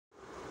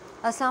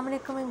Assalamu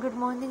alaikum and good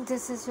morning.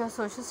 This is your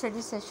social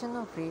studies session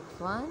of grade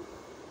 1.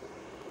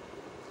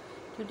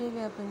 Today we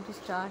are going to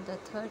start the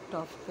third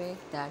topic,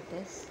 that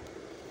is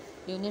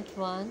Unit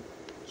 1,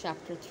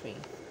 Chapter 3.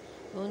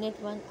 Unit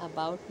 1,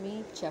 About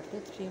Me, Chapter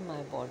 3,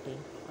 My Body,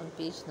 on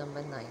page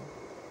number 9.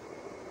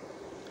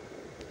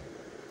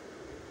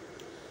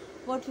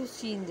 What you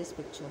see in this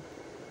picture?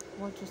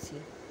 What you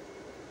see?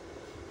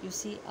 You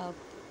see a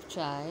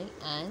child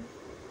and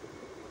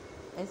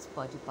its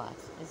body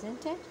parts,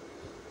 isn't it?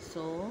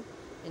 So,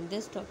 in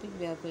this topic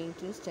we are going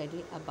to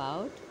study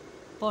about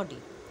body.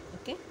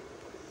 Okay?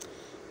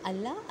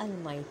 Allah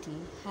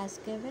Almighty has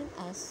given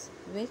us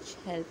given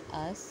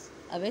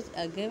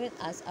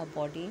us a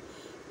body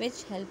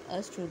which help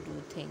us to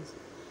do things.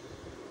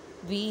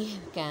 We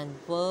can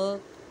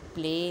work,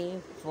 play,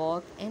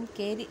 walk and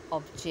carry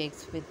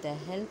objects with the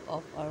help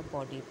of our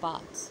body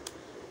parts.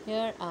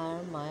 Here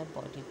are my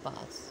body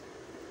parts: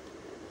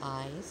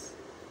 eyes,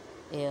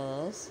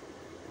 ears,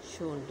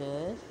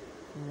 shoulder,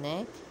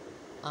 neck,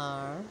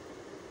 arm,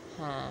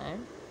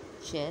 hand,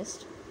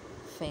 chest,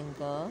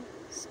 finger,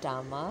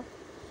 stomach,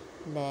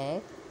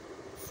 leg,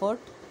 foot,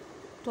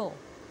 toe.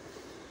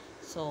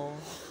 So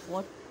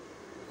what?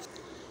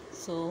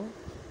 So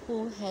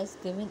who has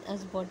given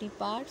us body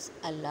parts?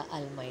 Allah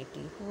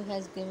Almighty. Who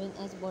has given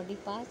us body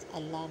parts?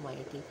 Allah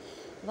Almighty.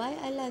 Why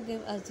Allah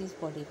give us these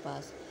body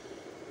parts?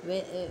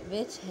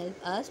 Which help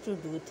us to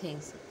do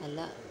things.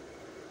 Allah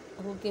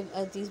who give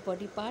us these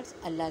body parts?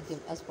 Allah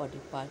give us body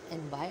parts.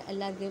 And why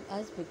Allah give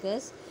us?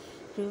 Because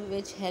through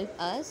which help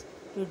us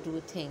to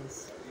do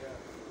things.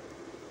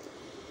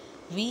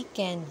 We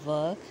can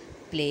work,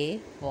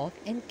 play, walk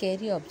and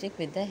carry objects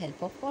with the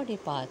help of body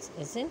parts,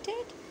 isn't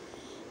it?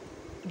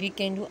 We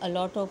can do a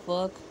lot of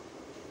work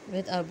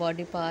with our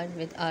body part,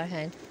 with our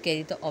hands,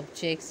 carry the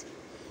objects.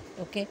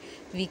 Okay,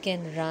 we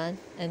can run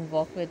and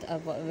walk with our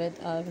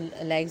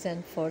legs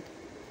and foot.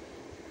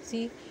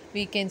 See,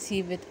 we can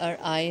see with our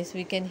eyes,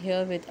 we can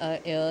hear with our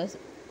ears.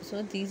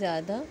 So these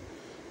are the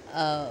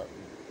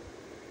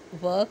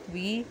work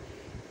we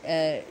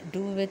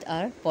do with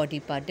our body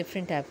part,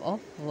 different type of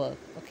work.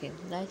 Okay,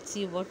 let's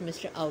see what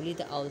Mr. Owly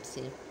the owl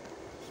say.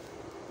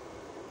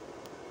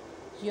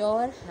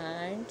 Your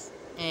hands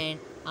and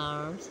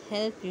arms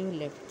help you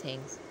lift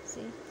things.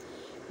 See,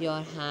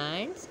 your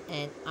hands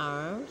and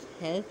arms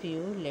help you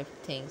lift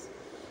things.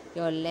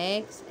 Your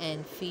legs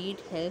and feet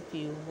help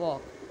you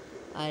walk.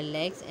 Our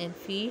legs and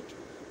feet,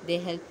 they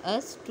help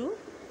us to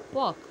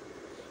walk.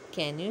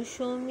 Can you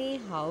show me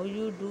how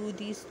you do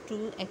these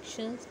two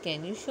actions?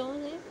 Can you show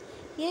him?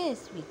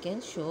 Yes, we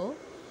can show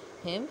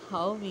him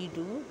how we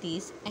do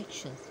these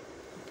actions.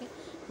 Okay.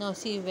 Now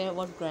see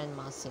what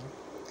grandma says.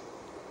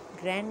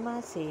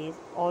 Grandma says,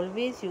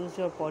 always use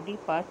your body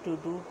part to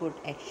do good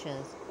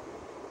actions.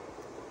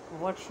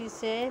 What she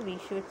said, we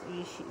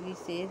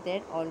say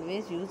that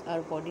always use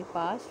our body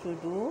parts to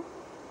do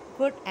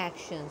good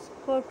actions,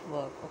 good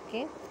work.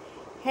 Okay.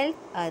 Help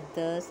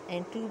others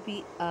and to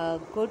be a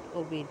good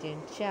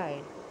obedient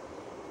child.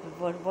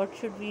 What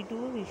should we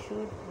do?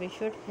 We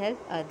should help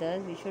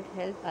others. We should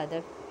help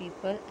other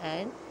people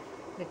and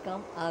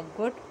become a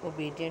good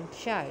obedient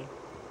child.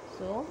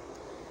 So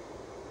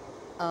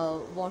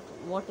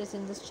what is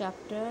in this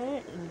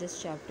chapter? In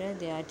this chapter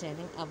they are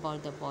telling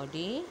about the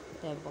body,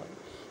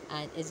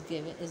 and is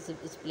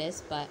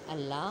blessed by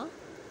Allah.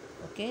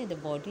 Okay, the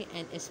body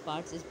and its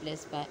parts is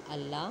blessed by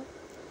Allah.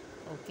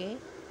 Okay,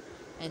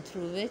 and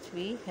through which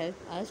we help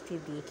us to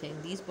do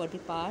things. These body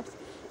parts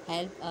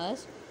help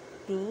us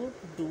to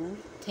do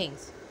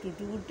things, to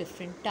do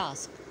different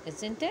tasks,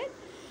 isn't it?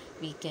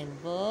 We can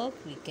work,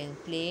 we can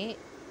play.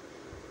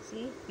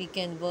 See, we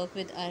can work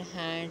with our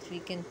hands,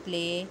 we can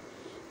play,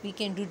 we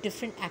can do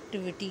different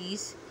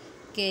activities,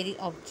 carry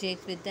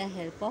objects with the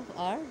help of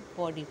our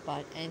body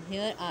part. And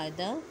here are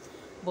the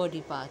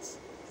body parts.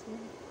 See?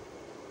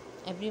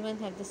 Everyone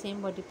have the same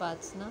body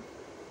parts now.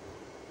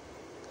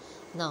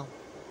 Now,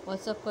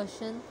 what's the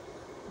question?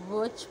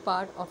 Which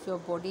part of your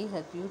body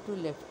help you to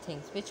lift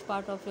things? Which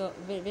part of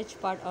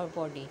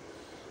body?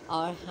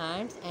 Our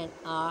hands and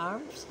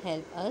arms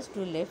help us to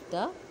lift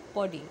the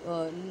body,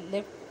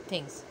 lift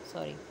things.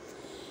 Sorry.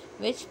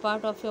 Which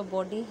part of your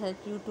body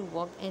help you to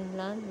walk and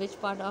run? Which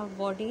part of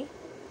body?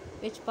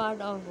 Which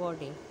part of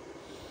body?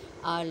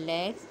 Our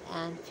legs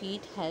and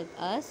feet help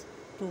us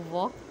to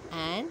walk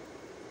and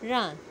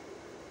run.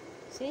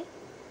 See?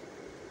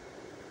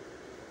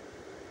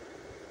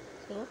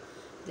 So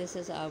this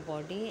is our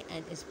body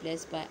and is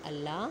blessed by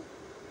Allah.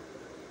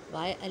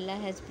 Why Allah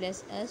has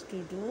blessed us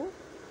to do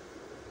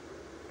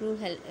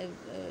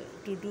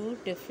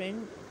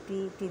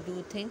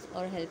things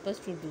or help us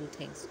to do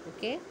things.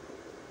 Okay.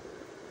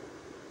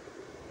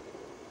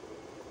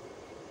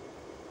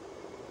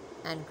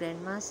 And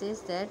grandma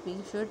says that we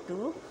should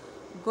do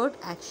good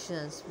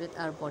actions with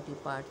our body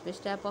part.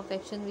 Which type of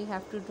action we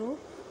have to do?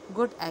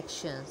 Good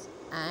actions.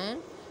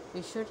 And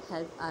we should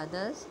help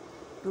others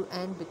to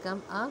and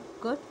become a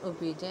good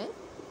obedient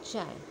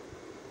child.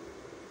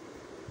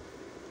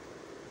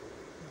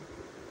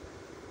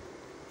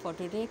 For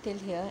today till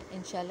here,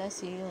 inshallah,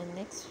 see you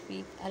next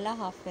week. Allah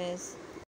Hafiz.